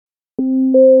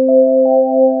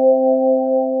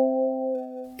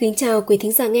Kính chào quý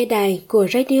thính giả nghe đài của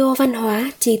Radio Văn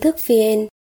hóa Tri Thức VN.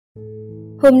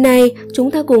 Hôm nay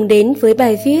chúng ta cùng đến với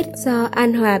bài viết do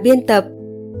An Hòa biên tập.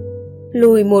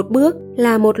 Lùi một bước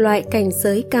là một loại cảnh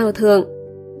giới cao thượng.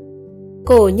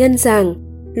 Cổ nhân rằng,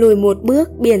 lùi một bước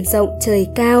biển rộng trời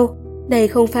cao. Đây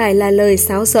không phải là lời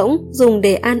sáo rỗng dùng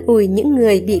để an ủi những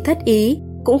người bị thất ý,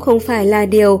 cũng không phải là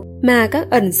điều mà các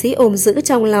ẩn sĩ ôm giữ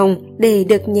trong lòng để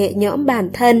được nhẹ nhõm bản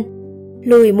thân.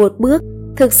 Lùi một bước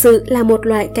thực sự là một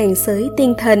loại cảnh giới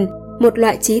tinh thần, một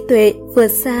loại trí tuệ vượt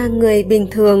xa người bình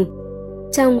thường.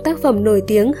 Trong tác phẩm nổi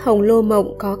tiếng Hồng Lô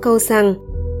Mộng có câu rằng,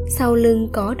 sau lưng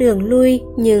có đường lui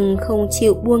nhưng không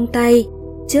chịu buông tay,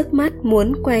 trước mắt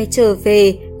muốn quay trở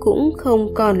về cũng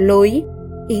không còn lối.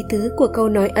 Ý tứ của câu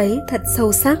nói ấy thật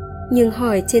sâu sắc, nhưng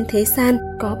hỏi trên thế gian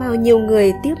có bao nhiêu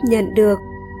người tiếp nhận được.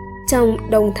 Trong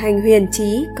Đồng Thành Huyền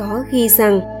Chí có ghi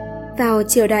rằng, vào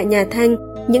triều đại nhà Thanh,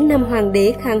 những năm hoàng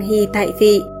đế Khang Hy tại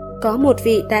vị, có một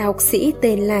vị đại học sĩ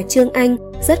tên là Trương Anh,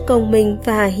 rất công minh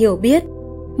và hiểu biết.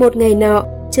 Một ngày nọ,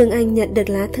 Trương Anh nhận được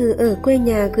lá thư ở quê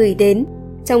nhà gửi đến.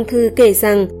 Trong thư kể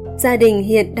rằng, gia đình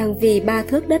hiện đang vì 3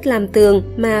 thước đất làm tường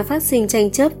mà phát sinh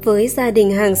tranh chấp với gia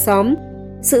đình hàng xóm.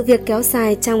 Sự việc kéo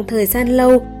dài trong thời gian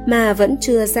lâu mà vẫn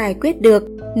chưa giải quyết được,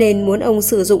 nên muốn ông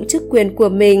sử dụng chức quyền của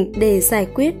mình để giải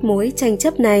quyết mối tranh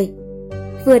chấp này.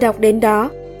 Vừa đọc đến đó,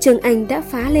 Trương Anh đã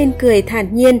phá lên cười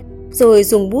thản nhiên, rồi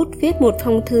dùng bút viết một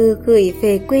phong thư gửi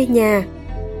về quê nhà.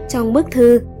 Trong bức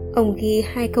thư, ông ghi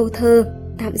 2 câu thơ,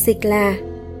 tạm dịch là: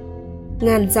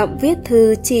 ngàn dặm viết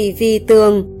thư chỉ vì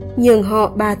tường, nhường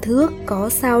họ 3 thước có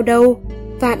sao đâu.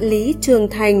 Vạn lý trường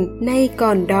thành nay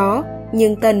còn đó,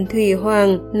 nhưng Tần Thủy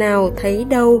Hoàng nào thấy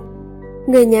đâu.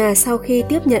 Người nhà sau khi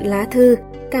tiếp nhận lá thư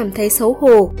cảm thấy xấu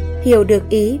hổ, hiểu được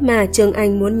ý mà Trương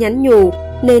Anh muốn nhắn nhủ,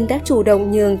 nên đã chủ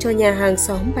động nhường cho nhà hàng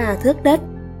xóm 3 thước đất.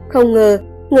 Không ngờ,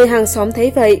 người hàng xóm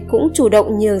thấy vậy cũng chủ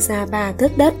động nhường ra 3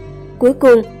 thước đất. Cuối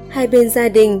cùng, hai bên gia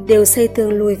đình đều xây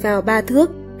tường lùi vào 3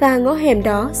 thước và ngõ hẻm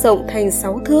đó rộng thành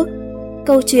 6 thước.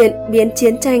 Câu chuyện biến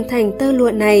chiến tranh thành tơ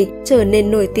lụa này trở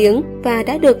nên nổi tiếng và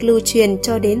đã được lưu truyền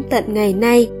cho đến tận ngày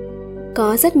nay.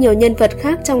 Có rất nhiều nhân vật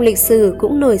khác trong lịch sử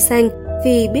cũng nổi danh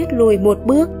vì biết lùi một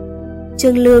bước.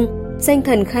 Trương Lương, danh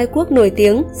thần khai quốc nổi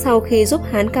tiếng, sau khi giúp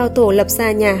Hán Cao Tổ lập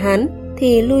ra nhà Hán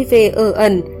thì lui về ở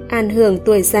ẩn, an hưởng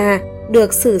tuổi già,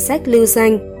 được sử sách lưu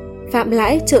danh. Phạm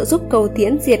Lãi trợ giúp Cầu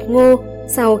Tiễn diệt Ngô,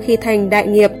 sau khi thành đại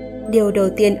nghiệp, điều đầu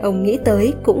tiên ông nghĩ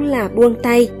tới cũng là buông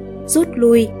tay, rút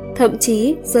lui, thậm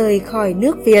chí rời khỏi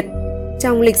nước Việt.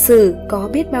 Trong lịch sử có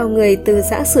biết bao người từ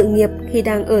giã sự nghiệp khi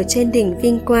đang ở trên đỉnh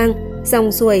vinh quang,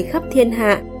 dòng ruổi khắp thiên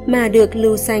hạ mà được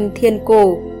lưu danh thiên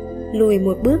cổ. Lùi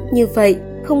một bước như vậy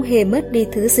không hề mất đi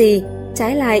thứ gì,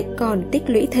 trái lại còn tích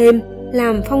lũy thêm,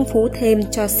 làm phong phú thêm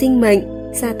cho sinh mệnh,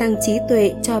 gia tăng trí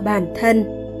tuệ cho bản thân.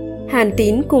 Hàn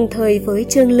Tín cùng thời với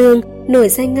Trương Lương, nổi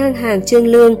danh ngang hàng Trương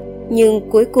Lương, nhưng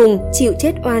cuối cùng chịu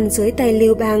chết oan dưới tay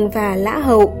Lưu Bang và Lã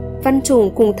Hậu. Văn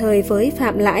Chủng cùng thời với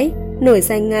Phạm Lãi, nổi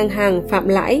danh ngang hàng Phạm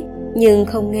Lãi, nhưng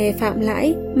không nghe Phạm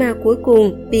Lãi mà cuối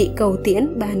cùng bị Cầu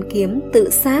Tiễn bàn kiếm tự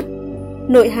sát.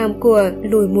 Nội hàm của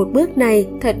lùi một bước này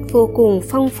thật vô cùng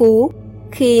phong phú.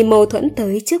 Khi mâu thuẫn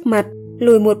tới trước mặt,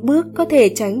 lùi một bước có thể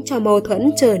tránh cho mâu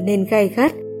thuẫn trở nên gay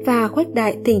gắt và khuếch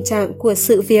đại tình trạng của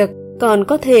sự việc, còn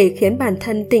có thể khiến bản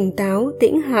thân tỉnh táo,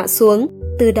 tĩnh hạ xuống,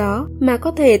 từ đó mà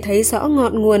có thể thấy rõ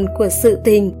ngọn nguồn của sự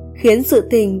tình, khiến sự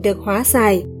tình được hóa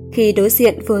giải. Khi đối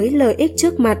diện với lợi ích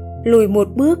trước mặt, lùi một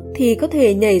bước thì có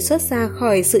thể nhảy xuất ra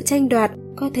khỏi sự tranh đoạt,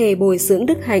 có thể bồi dưỡng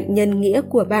đức hạnh nhân nghĩa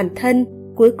của bản thân,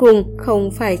 cuối cùng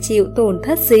không phải chịu tổn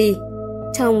thất gì.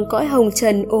 Trong cõi hồng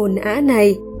trần ồn ào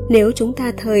này, nếu chúng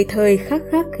ta thời thời khắc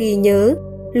khắc ghi nhớ,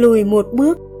 lùi một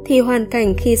bước thì hoàn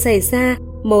cảnh khi xảy ra,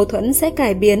 mâu thuẫn sẽ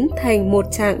cải biến thành một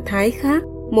trạng thái khác,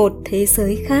 một thế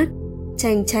giới khác.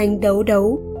 Tranh tranh đấu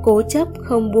đấu, cố chấp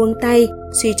không buông tay,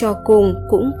 suy cho cùng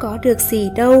cũng có được gì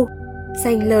đâu.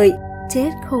 Danh lợi, chết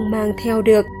không mang theo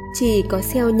được, chỉ có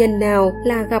gieo nhân nào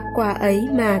là gặp quả ấy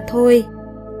mà thôi.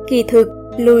 Kỳ thực,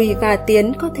 lùi và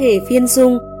tiến có thể viên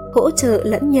dung, hỗ trợ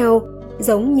lẫn nhau,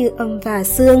 giống như âm và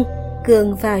dương,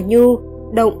 cường và nhu,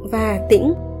 động và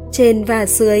tĩnh, trên và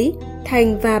dưới,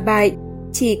 thành và bại.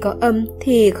 Chỉ có âm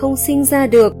thì không sinh ra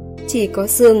được, chỉ có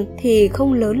dương thì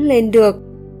không lớn lên được.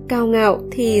 Cao ngạo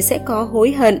thì sẽ có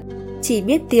hối hận, chỉ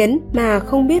biết tiến mà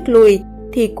không biết lùi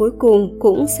thì cuối cùng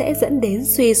cũng sẽ dẫn đến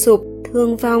suy sụp,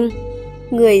 thương vong.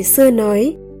 Người xưa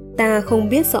nói, ta không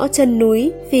biết rõ chân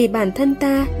núi vì bản thân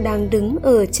ta đang đứng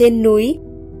ở trên núi.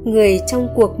 Người trong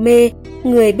cuộc mê,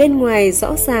 người bên ngoài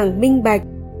rõ ràng minh bạch,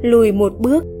 lùi một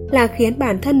bước là khiến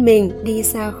bản thân mình đi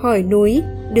ra khỏi núi,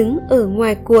 đứng ở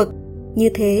ngoài cuộc. Như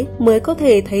thế mới có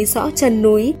thể thấy rõ chân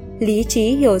núi, lý trí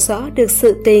hiểu rõ được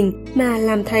sự tình mà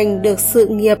làm thành được sự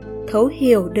nghiệp, thấu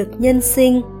hiểu được nhân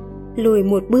sinh. Lùi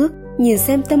một bước, nhìn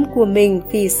xem tâm của mình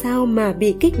vì sao mà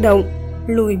bị kích động.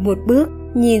 Lùi một bước,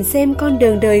 nhìn xem con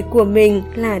đường đời của mình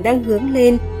là đang hướng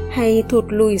lên hay thụt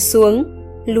lùi xuống.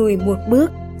 Lùi một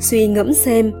bước, suy ngẫm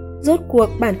xem rốt cuộc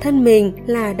bản thân mình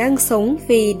là đang sống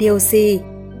vì điều gì.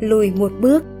 Lùi một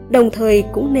bước, đồng thời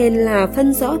cũng nên là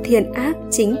phân rõ thiện ác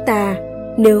chính tà.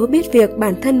 Nếu biết việc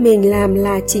bản thân mình làm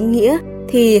là chính nghĩa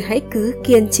thì hãy cứ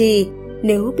kiên trì.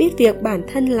 Nếu biết việc bản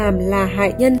thân làm là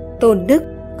hại nhân, tổn đức,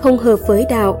 không hợp với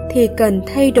đạo thì cần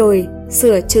thay đổi,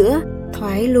 sửa chữa,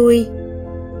 thoái lui.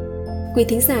 Quý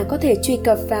thính giả có thể truy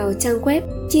cập vào trang web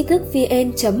tri thức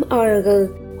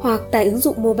vn.org hoặc tải ứng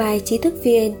dụng mobile Trí thức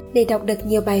VN để đọc được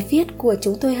nhiều bài viết của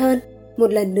chúng tôi hơn.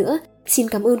 Một lần nữa, xin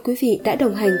cảm ơn quý vị đã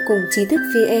đồng hành cùng Trí thức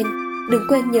VN. Đừng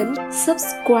quên nhấn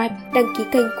subscribe, đăng ký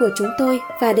kênh của chúng tôi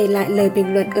và để lại lời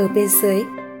bình luận ở bên dưới.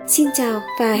 Xin chào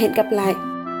và hẹn gặp lại!